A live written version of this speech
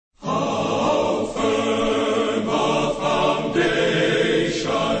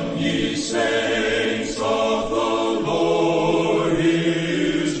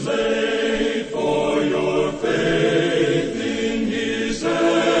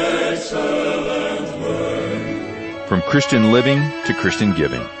From Christian living to Christian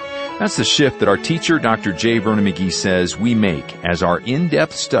giving. That's the shift that our teacher, Dr. J. Vernon McGee, says we make as our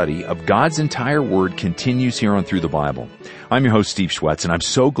in-depth study of God's entire Word continues here on Through the Bible. I'm your host, Steve Schwetz, and I'm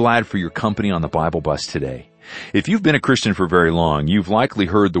so glad for your company on the Bible Bus today. If you've been a Christian for very long, you've likely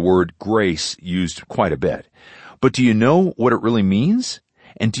heard the word grace used quite a bit. But do you know what it really means?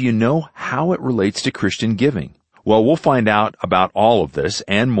 And do you know how it relates to Christian giving? Well, we'll find out about all of this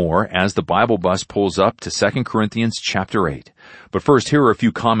and more as the Bible Bus pulls up to 2 Corinthians chapter 8. But first, here are a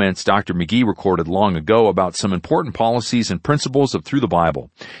few comments Dr. McGee recorded long ago about some important policies and principles of Through the Bible.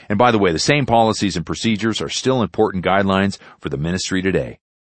 And by the way, the same policies and procedures are still important guidelines for the ministry today.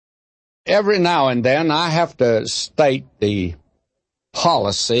 Every now and then I have to state the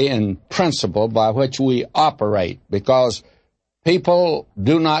policy and principle by which we operate, because people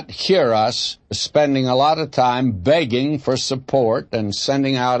do not hear us spending a lot of time begging for support and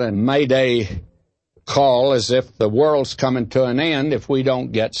sending out a Mayday call as if the world's coming to an end if we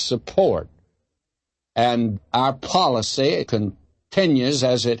don't get support. And our policy continues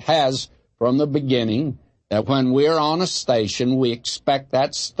as it has from the beginning, that when we're on a station, we expect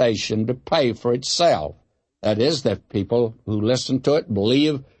that station to pay for itself. That is, that people who listen to it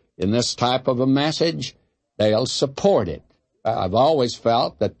believe in this type of a message, they'll support it. I've always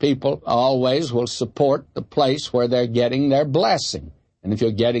felt that people always will support the place where they're getting their blessing. And if you're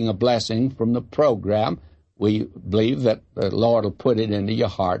getting a blessing from the program, we believe that the Lord will put it into your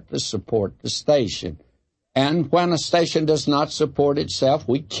heart to support the station. And when a station does not support itself,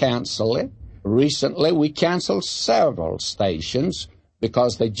 we cancel it. Recently, we canceled several stations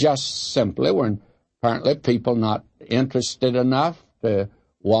because they just simply were apparently people not interested enough to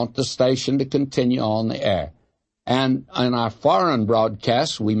want the station to continue on the air. And in our foreign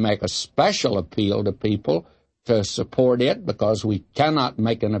broadcasts, we make a special appeal to people to support it, because we cannot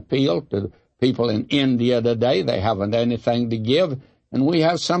make an appeal to people in India today. They haven't anything to give, and we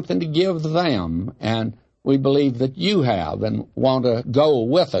have something to give them. And we believe that you have and want to go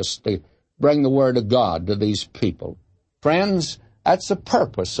with us to bring the Word of God to these people. Friends, that's the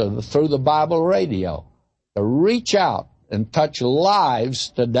purpose of the Through the Bible radio, to reach out and touch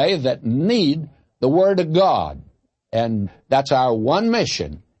lives today that need the Word of God. And that's our one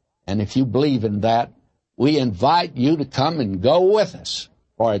mission. And if you believe in that, we invite you to come and go with us.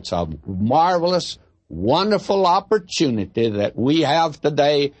 For it's a marvelous, wonderful opportunity that we have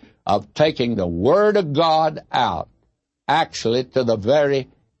today of taking the Word of God out, actually to the very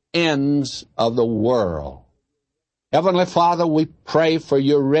ends of the world. Heavenly Father, we pray for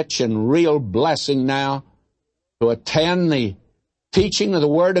your rich and real blessing now to attend the teaching of the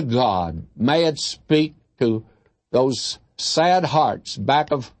Word of God. May it speak to those sad hearts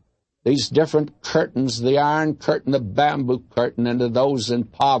back of these different curtains, the iron curtain, the bamboo curtain, and to those in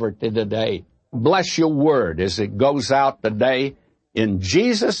poverty today. Bless your word as it goes out today. In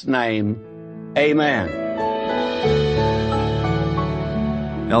Jesus' name, amen.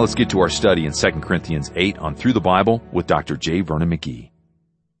 Now let's get to our study in 2 Corinthians 8 on Through the Bible with Dr. J. Vernon McGee.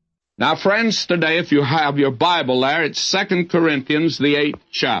 Now, friends, today, if you have your Bible there, it's 2 Corinthians, the 8th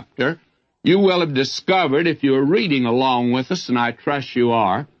chapter. You will have discovered, if you're reading along with us, and I trust you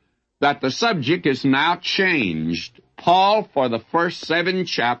are, that the subject is now changed. Paul, for the first 7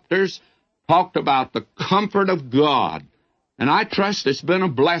 chapters, talked about the comfort of God. And I trust it's been a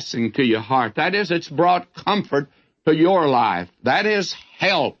blessing to your heart. That is, it's brought comfort to your life. That is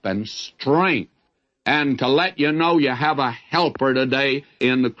help and strength. And to let you know you have a helper today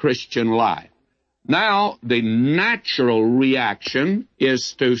in the Christian life. Now, the natural reaction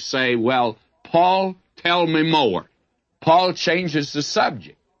is to say, well, Paul, tell me more. Paul changes the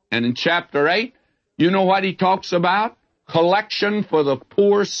subject. And in chapter 8, you know what he talks about? Collection for the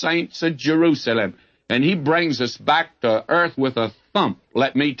poor saints at Jerusalem. And he brings us back to earth with a thump,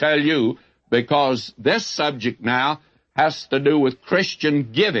 let me tell you, because this subject now has to do with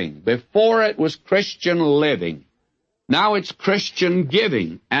Christian giving. Before it was Christian living. Now it's Christian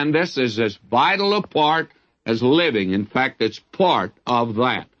giving, and this is as vital a part as living. In fact, it's part of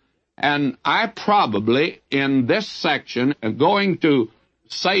that. And I probably, in this section, am going to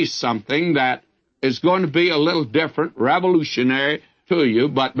say something that is going to be a little different, revolutionary to you,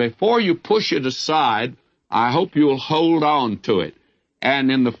 but before you push it aside, I hope you'll hold on to it.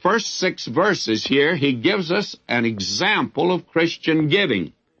 And in the first 6 verses here, he gives us an example of Christian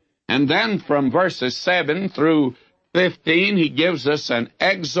giving. And then from verses 7 through 15, he gives us an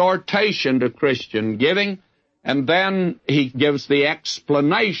exhortation to Christian giving, and then he gives the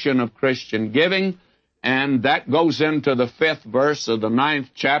explanation of Christian giving, and that goes into the 5th verse of the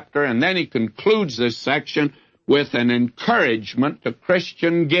 9th chapter, and then he concludes this section with an encouragement to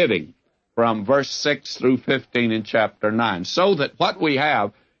Christian giving. from verse 6 through 15 in chapter 9. So that what we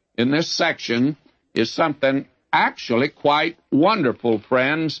have in this section is something actually quite wonderful,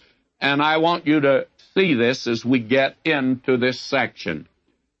 friends, and I want you to see this as we get into this section.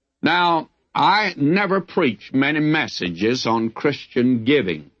 Now, I never preached many messages on Christian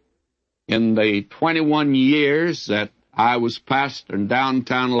giving. In the 21 years that I was pastor in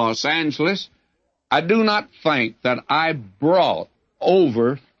downtown Los Angeles, I do not think that I brought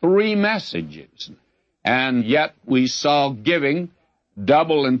over 3 messages. And yet we saw giving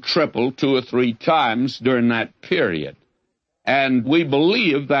double and triple 2 or 3 times during that period. And we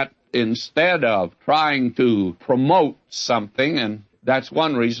believe that instead of trying to promote something, and that's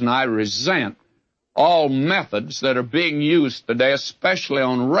one reason I resent all methods that are being used today, especially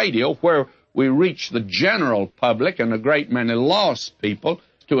on radio, where we reach the general public and a great many lost people,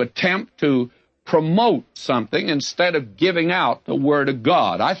 to attempt to promote something instead of giving out the Word of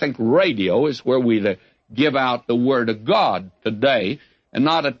God. I think radio is where we give out the Word of God today and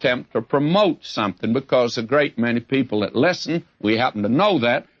not attempt to promote something, because a great many people that listen, we happen to know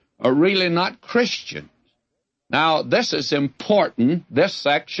that, are really not Christians. Now, this is important, this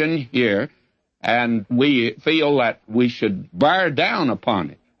section here, and we feel that we should bear down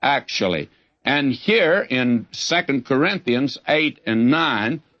upon it, actually. And here in 2 Corinthians 8 and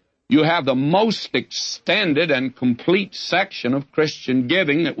 9, you have the most extended and complete section of Christian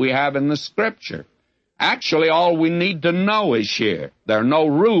giving that we have in the Scripture. Actually, all we need to know is here. There are no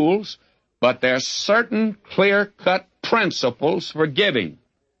rules, but there are certain clear-cut principles for giving.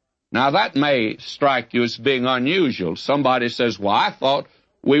 Now, that may strike you as being unusual. Somebody says, well, I thought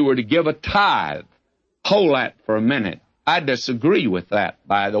we were to give a tithe. Hold that for a minute. I disagree with that,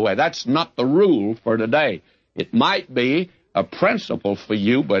 by the way. That's not the rule for today. It might be a principle for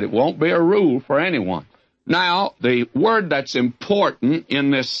you, but it won't be a rule for anyone. Now, the word that's important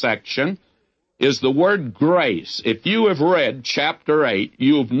in this section is the word grace. If you have read chapter 8,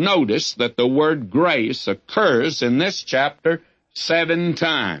 you've noticed that the word grace occurs in this chapter 7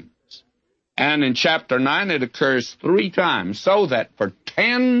 times. And in chapter 9, it occurs 3 times, so that for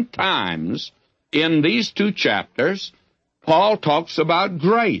 10 times in these 2 chapters, Paul talks about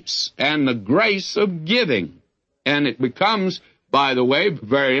grace and the grace of giving. And it becomes, by the way,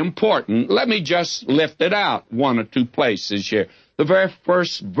 very important. Let me just lift it out 1 or 2 places here. The very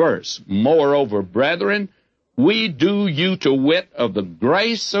first verse, moreover, brethren, we do you to wit of the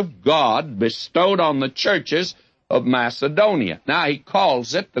grace of God bestowed on the churches of Macedonia. Now, he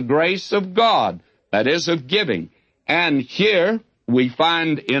calls it the grace of God, that is, of giving. And here we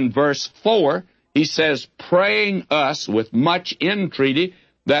find in verse 4, he says, praying us with much entreaty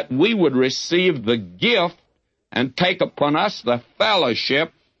that we would receive the gift and take upon us the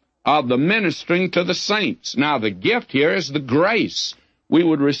fellowship of the ministering to the saints. Now, the gift here is the grace. We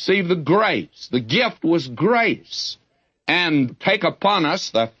would receive the grace. The gift was grace. And take upon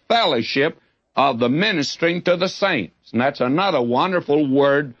us the fellowship of the ministering to the saints. And that's another wonderful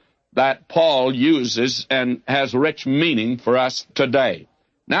word that Paul uses and has rich meaning for us today.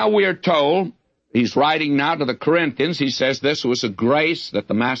 Now we are told, he's writing now to the Corinthians, he says this was a grace that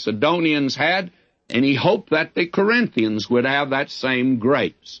the Macedonians had, and he hoped that the Corinthians would have that same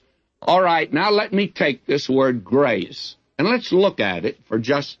grace. All right, now let me take this word grace, and let's look at it for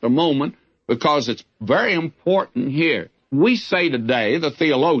just a moment, because it's very important here. We say today, the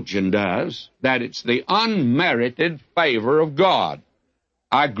theologian does, that it's the unmerited favor of God.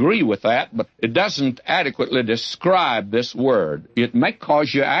 I agree with that, but it doesn't adequately describe this word. It may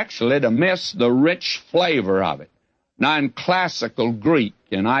cause you actually to miss the rich flavor of it. Now, in classical Greek,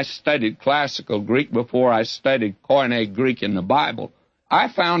 and I studied classical Greek before I studied Koine Greek in the Bible, I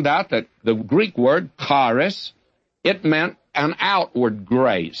found out that the Greek word charis, it meant an outward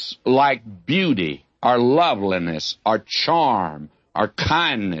grace, like beauty, or loveliness, or charm, or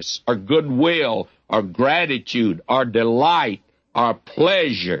kindness, or goodwill, or gratitude, or delight, or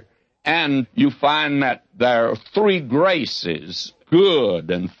pleasure. And you find that there are 3 graces,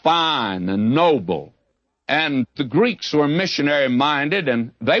 good and fine and noble. And the Greeks were missionary-minded,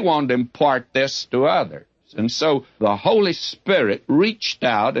 and they wanted to impart this to others. And so the Holy Spirit reached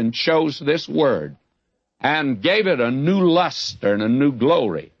out and chose this word and gave it a new luster and a new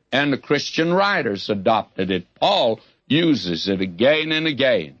glory. And the Christian writers adopted it. Paul uses it again and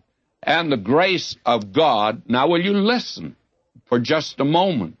again. And the grace of God, now will you listen for just a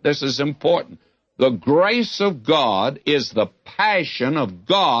moment? This is important. The grace of God is the passion of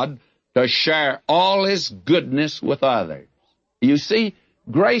God to share all His goodness with others. You see,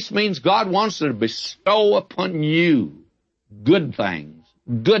 grace means God wants to bestow upon you good things,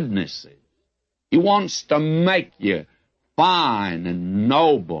 goodnesses. He wants to make you fine and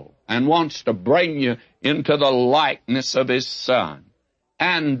noble and wants to bring you into the likeness of His Son.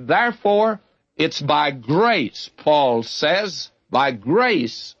 And therefore, it's by grace, Paul says, by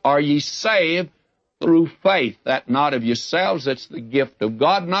grace are ye saved through faith, that not of yourselves, it's the gift of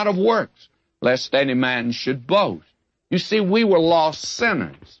God, not of works, lest any man should boast. You see, we were lost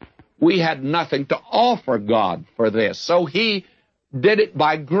sinners. We had nothing to offer God for this, so He did it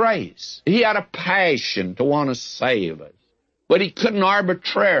by grace. He had a passion to want to save us, but He couldn't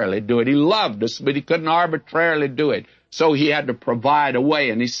arbitrarily do it. He loved us, but He couldn't arbitrarily do it. So He had to provide a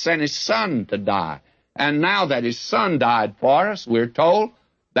way, and He sent His Son to die. And now that His Son died for us, we're told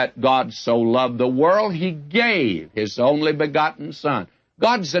that God so loved the world, He gave His only begotten Son.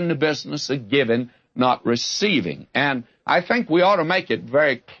 God's in the business of giving, not receiving. And I think we ought to make it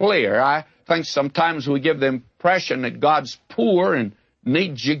very clear. I think sometimes we give the impression that God's poor and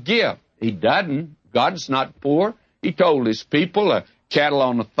needs your gift. He doesn't. God's not poor. He told His people, the cattle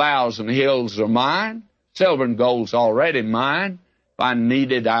on 1,000 hills are mine. Silver and gold's already mine. If I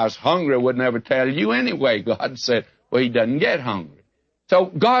needed, I was hungry, I would never tell you anyway. God said, well, He doesn't get hungry. So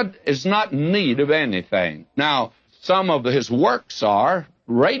God is not in need of anything. Now, some of His works are,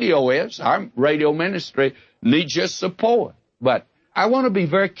 radio is, our radio ministry needs your support. But I want to be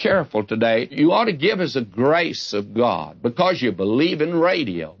very careful today. You ought to give as a grace of God because you believe in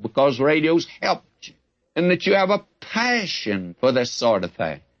radio, because radio's helped you, and that you have a passion for this sort of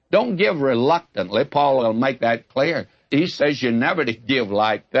thing. Don't give reluctantly. Paul will make that clear. He says you're never to give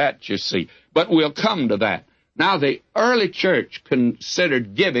like that, you see. But we'll come to that. Now, the early church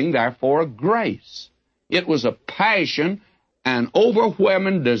considered giving, therefore, a grace. It was a passion, an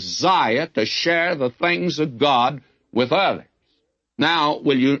overwhelming desire to share the things of God with others. Now,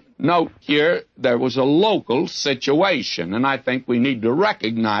 will you note here, there was a local situation, and I think we need to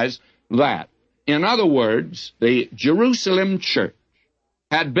recognize that. In other words, the Jerusalem church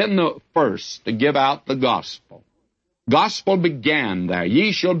had been the first to give out the gospel. Gospel began there.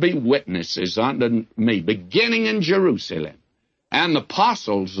 Ye shall be witnesses unto me, beginning in Jerusalem. And the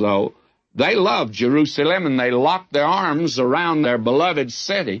apostles, though, they loved Jerusalem, and they locked their arms around their beloved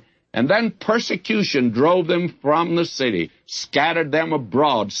city. And then persecution drove them from the city, scattered them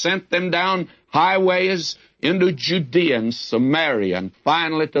abroad, sent them down highways into Judea and Samaria, and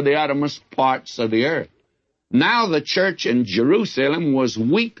finally to the uttermost parts of the earth. Now the church in Jerusalem was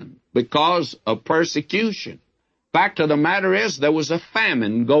weakened because of persecution. Fact of the matter is, there was a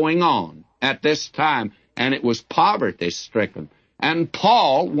famine going on at this time, and it was poverty-stricken. And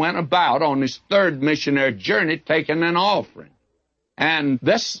Paul went about on his third missionary journey taking an offering. And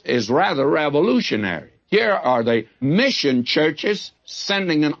this is rather revolutionary. Here are the mission churches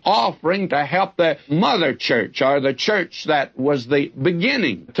sending an offering to help the mother church, or the church that was the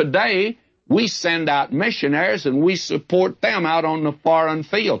beginning. Today, we send out missionaries and we support them out on the foreign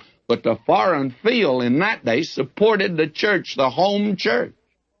field. But the foreign field in that day supported the church, the home church.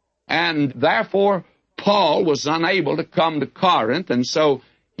 And therefore, Paul was unable to come to Corinth, and so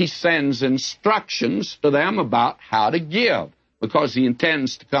he sends instructions to them about how to give, because he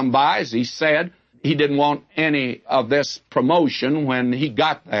intends to come by. As he said, he didn't want any of this promotion when he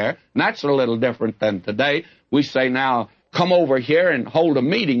got there. And that's a little different than today. We say, now, come over here and hold a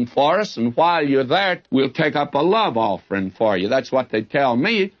meeting for us, and while you're there, we'll take up a love offering for you. That's what they tell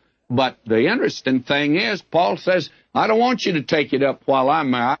me. But the interesting thing is, Paul says, I don't want you to take it up while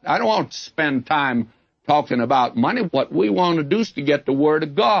I'm there. I don't want to spend time talking about money. What we want to do is to get the Word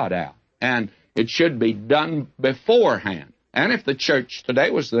of God out. And it should be done beforehand. And if the church today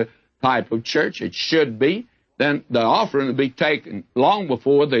was the type of church it should be, then the offering would be taken long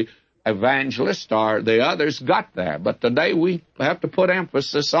before the evangelist or the others got there. But today we have to put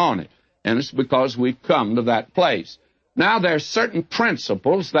emphasis on it. And it's because we've come to that place. Now, there are certain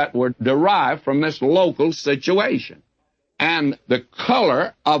principles that were derived from this local situation. And the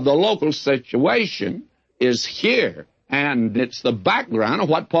color of the local situation is here. And it's the background of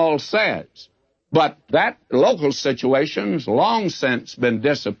what Paul says. But that local situation's long since been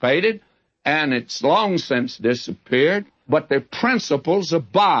dissipated, and it's long since disappeared. But the principles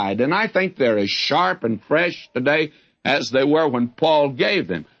abide. And I think they're as sharp and fresh today as they were when Paul gave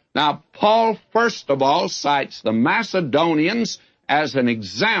them. Now, Paul, first of all, cites the Macedonians as an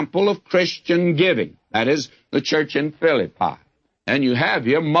example of Christian giving. That is, the church in Philippi. And you have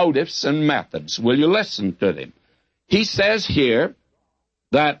here motives and methods. Will you listen to them? He says here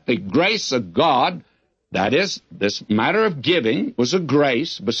that the grace of God, that is, this matter of giving, was a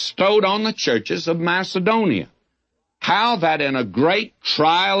grace bestowed on the churches of Macedonia. How that in a great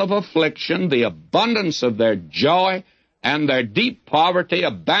trial of affliction, the abundance of their joy and their deep poverty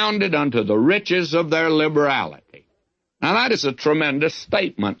abounded unto the riches of their liberality. Now that is a tremendous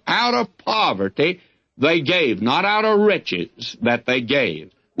statement. Out of poverty they gave, not out of riches that they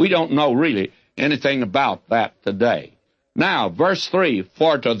gave. We don't know really anything about that today. Now, verse 3,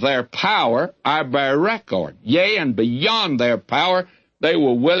 for to their power I bear record. Yea, and beyond their power they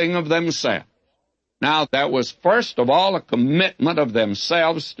were willing of themselves. Now, that was first of all a commitment of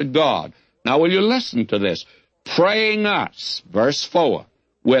themselves to God. Now, will you listen to this? Praying us, verse 4,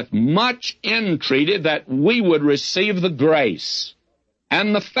 with much entreaty that we would receive the grace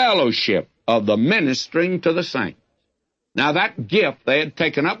and the fellowship of the ministering to the saints. Now, that gift they had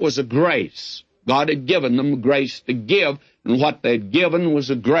taken up was a grace. God had given them grace to give, and what they'd given was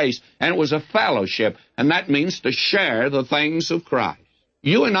a grace, and it was a fellowship, and that means to share the things of Christ.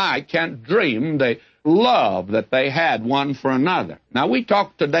 You and I can't dream the love that they had one for another. Now, we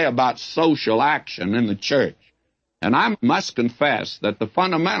talk today about social action in the church, and I must confess that the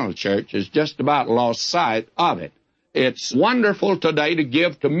fundamental church has just about lost sight of it. It's wonderful today to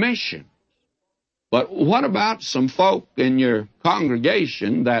give to mission. But what about some folk in your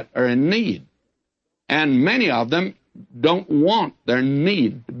congregation that are in need? And many of them don't want their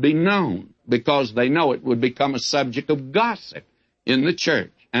need to be known because they know it would become a subject of gossip in the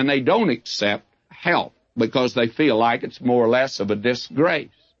church. And they don't accept help because they feel like it's more or less of a disgrace.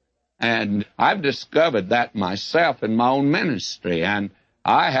 And I've discovered that myself in my own ministry. And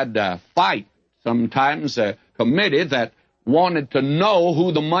I had to fight sometimes a committee that wanted to know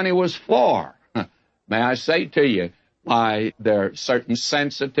who the money was for. May I say to you, why, there are certain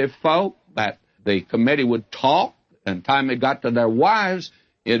sensitive folk that the committee would talk, and time they got to their wives,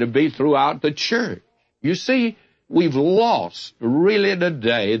 it'd be throughout the church. You see, we've lost really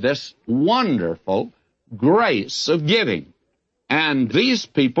today this wonderful grace of giving. And these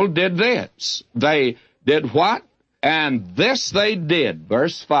people did this. They did what? And this they did,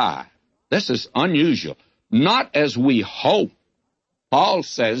 verse 5. This is unusual. Not as we hope. Paul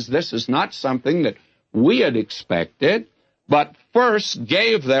says this is not something that we had expected, but first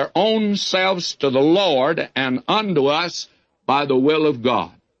gave their own selves to the Lord and unto us by the will of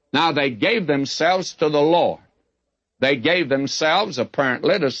God. Now, they gave themselves to the Lord. They gave themselves,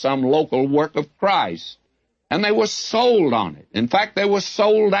 apparently, to some local work of Christ. And they were sold on it. In fact, they were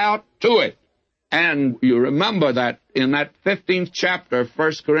sold out to it. And you remember that in that 15th chapter of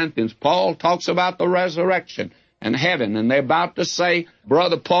 1 Corinthians, Paul talks about the resurrection and heaven. And they're about to say,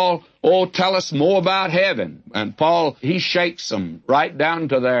 Brother Paul, oh, tell us more about heaven. And Paul, he shakes them right down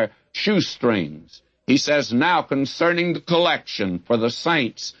to their shoestrings. He says, now concerning the collection for the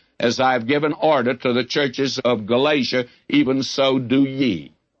saints, as I've given order to the churches of Galatia, even so do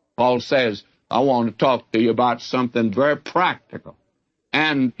ye. Paul says, I want to talk to you about something very practical.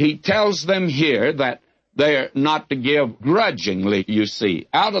 And he tells them here that they're not to give grudgingly, you see,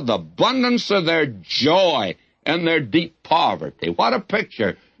 out of the abundance of their joy and their deep poverty. What a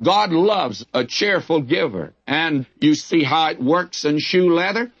picture. God loves a cheerful giver. And you see how it works in shoe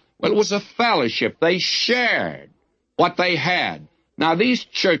leather? Well, it was a fellowship. They shared what they had. Now, these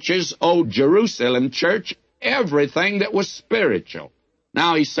churches owed Jerusalem church everything that was spiritual.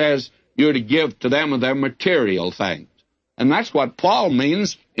 Now, he says you're to give to them of their material things. And that's what Paul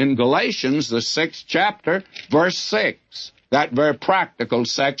means in Galatians, the 6th chapter, verse 6. That very practical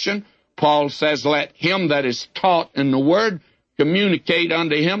section. Paul says, let him that is taught in the word communicate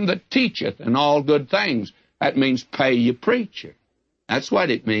unto him that teacheth in all good things. That means pay your preacher. That's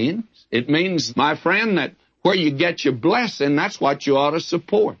what it means. It means, my friend, that where you get your blessing, that's what you ought to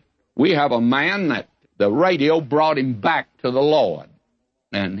support. We have a man that the radio brought him back to the Lord,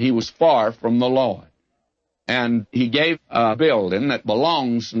 and he was far from the Lord. And he gave a building that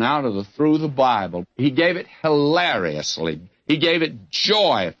belongs now to the Through the Bible. He gave it hilariously. He gave it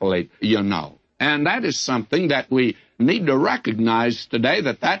joyfully, you know. And that is something that we need to recognize today,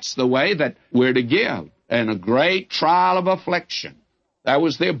 that that's the way that we're to give. In a great trial of affliction, there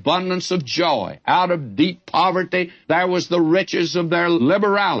was the abundance of joy. Out of deep poverty, there was the riches of their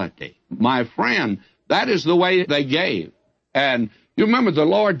liberality. My friend, that is the way they gave. And you remember the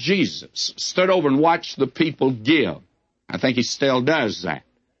Lord Jesus stood over and watched the people give. I think he still does that.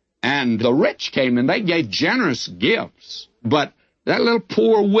 And the rich came and they gave generous gifts. But that little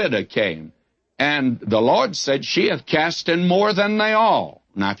poor widow came. And the Lord said, she hath cast in more than they all.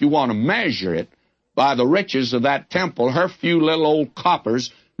 Now, if you want to measure it by the riches of that temple, her few little old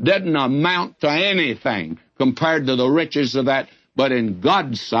coppers didn't amount to anything compared to the riches of that. But in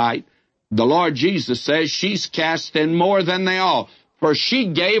God's sight, the Lord Jesus says she's cast in more than they all. For she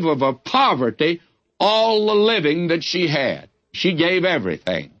gave of her poverty all the living that she had. She gave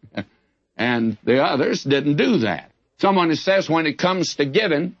everything. And the others didn't do that. Someone who says when it comes to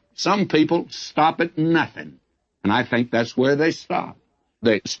giving, some people stop at nothing. And I think that's where they stopped.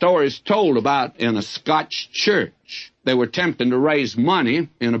 The story is told about in a Scotch church. They were attempting to raise money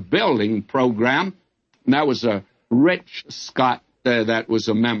in a building program, and that was a rich Scot that was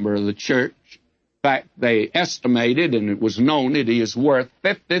a member of the church. In fact, they estimated, and it was known, that he is worth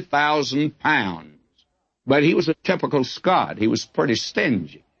 £50,000. But he was a typical Scot. He was pretty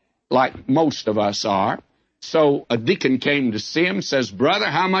stingy, like most of us are. So a deacon came to see him and says, "Brother,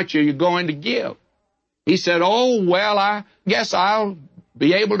 how much are you going to give?" He said, "Oh, well, I guess I'll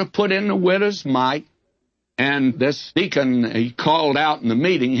be able to put in the widow's mite." And this deacon, he called out in the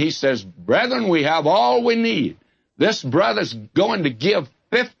meeting, he says, "Brethren, we have all we need. This brother's going to give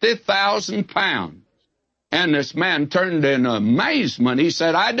 £50,000. And this man turned in amazement. He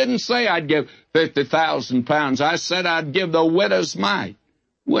said, "I didn't say I'd give £50,000. I said I'd give the widow's mite."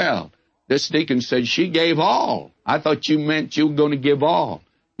 Well, this deacon said, "She gave all. I thought you meant you were going to give all."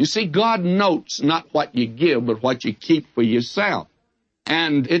 You see, God notes not what you give, but what you keep for yourself.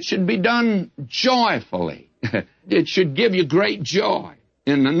 And it should be done joyfully. It should give you great joy.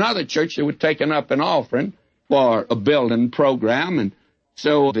 In another church, they were taking up an offering for a building program, and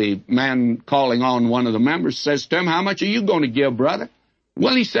so the man calling on one of the members says to him, "How much are you going to give, brother?"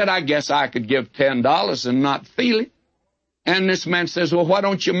 Well, he said, "I guess I could give $10 and not feel it." And this man says, "Well, why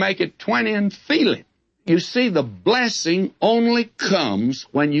don't you make it 20 and feel it?" You see, the blessing only comes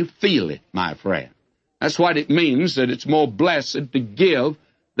when you feel it, my friend. That's what it means, that it's more blessed to give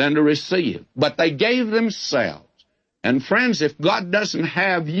than to receive. But they gave themselves. And friends, if God doesn't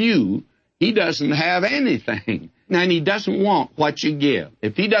have you, He doesn't have anything. And He doesn't want what you give.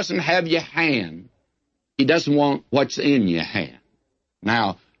 If He doesn't have your hand, He doesn't want what's in your hand.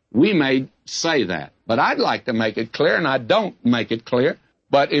 Now, we may say that, but I'd like to make it clear, and I don't make it clear.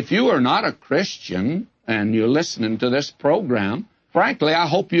 But if you are not a Christian and you're listening to this program, frankly, I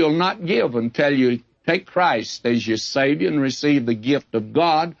hope you'll not give until you take Christ as your Savior and receive the gift of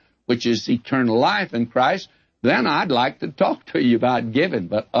God, which is eternal life in Christ. Then I'd like to talk to you about giving.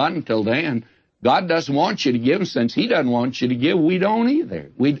 But until then, God doesn't want you to give, and since He doesn't want you to give, we don't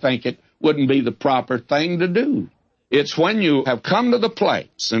either. We think it wouldn't be the proper thing to do. It's when you have come to the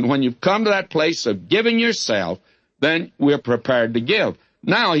place, and when you've come to that place of giving yourself, then we're prepared to give.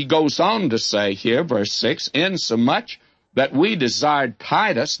 Now he goes on to say here, verse 6, "Insomuch that we desired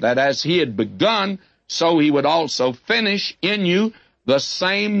Titus, that as he had begun, so he would also finish in you the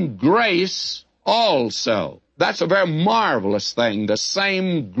same grace also." That's a very marvelous thing, the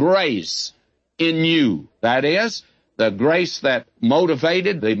same grace in you. That is, the grace that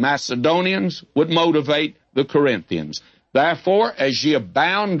motivated the Macedonians would motivate the Corinthians. "Therefore, as ye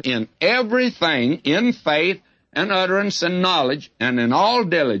abound in everything, in faith and utterance and knowledge, and in all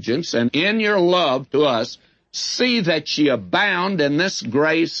diligence, and in your love to us, see that ye abound in this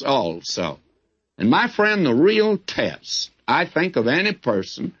grace also." And my friend, the real test, I think, of any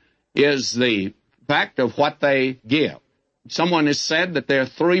person is the fact of what they give. Someone has said that there are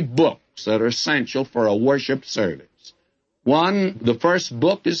 3 books that are essential for a worship service. One, the first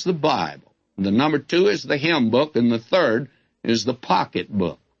book is the Bible. The number 2 is the hymn book, and the third is the pocket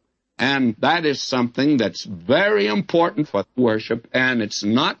book. And that is something that's very important for worship, and it's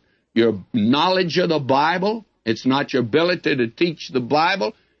not your knowledge of the Bible, it's not your ability to teach the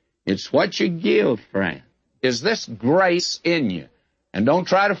Bible, it's what you give, friend. Is this grace in you? And don't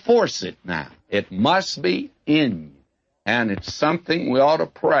try to force it now. It must be in you. And it's something we ought to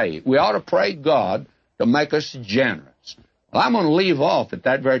pray. We ought to pray God to make us generous. Well, I'm going to leave off at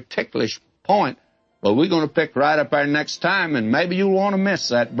that very ticklish point, but we're going to pick right up our next time, and maybe you'll want to miss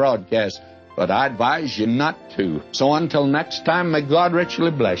that broadcast, but I advise you not to. So until next time, may God richly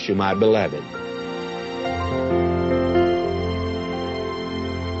bless you, my beloved.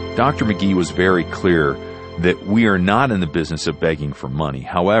 Dr. McGee was very clear that we are not in the business of begging for money.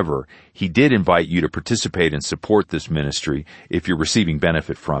 However, he did invite you to participate and support this ministry if you're receiving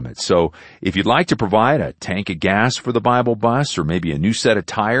benefit from it. So if you'd like to provide a tank of gas for the Bible bus, or maybe a new set of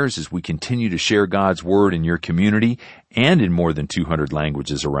tires as we continue to share God's Word in your community and in more than 200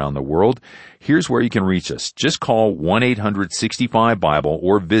 languages around the world, here's where you can reach us. Just call 1-800-65-BIBLE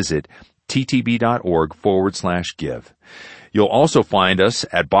or visit ttb.org/give. You'll also find us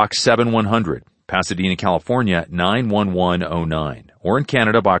at Box 7100, Pasadena, California, 91109, or in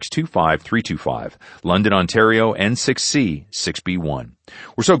Canada, Box 25325, London, Ontario, N6C 6B1.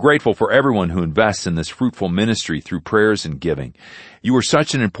 We're so grateful for everyone who invests in this fruitful ministry through prayers and giving. You are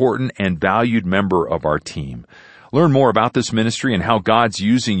such an important and valued member of our team. Learn more about this ministry and how God's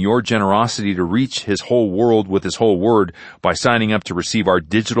using your generosity to reach His whole world with His whole Word by signing up to receive our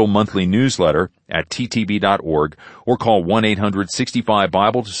digital monthly newsletter at ttb.org or call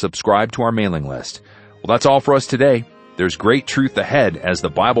 1-800-65-BIBLE to subscribe to our mailing list. Well, that's all for us today. There's great truth ahead as the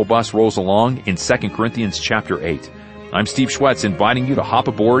Bible bus rolls along in 2 Corinthians chapter 8. I'm Steve Schwetz, inviting you to hop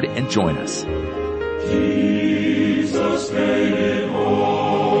aboard and join us. Jesus paid it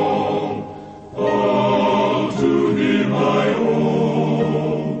all to Him I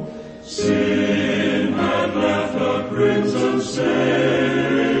owe. Sin had left a crimson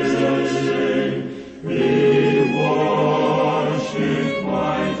stain, He washed it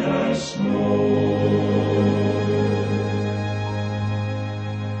white as snow.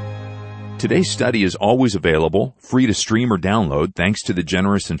 Today's study is always available, free to stream or download, thanks to the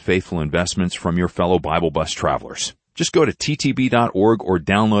generous and faithful investments from your fellow Bible bus travelers. Just go to ttb.org or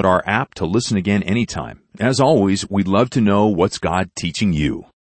download our app to listen again anytime. As always, we'd love to know what's God teaching you.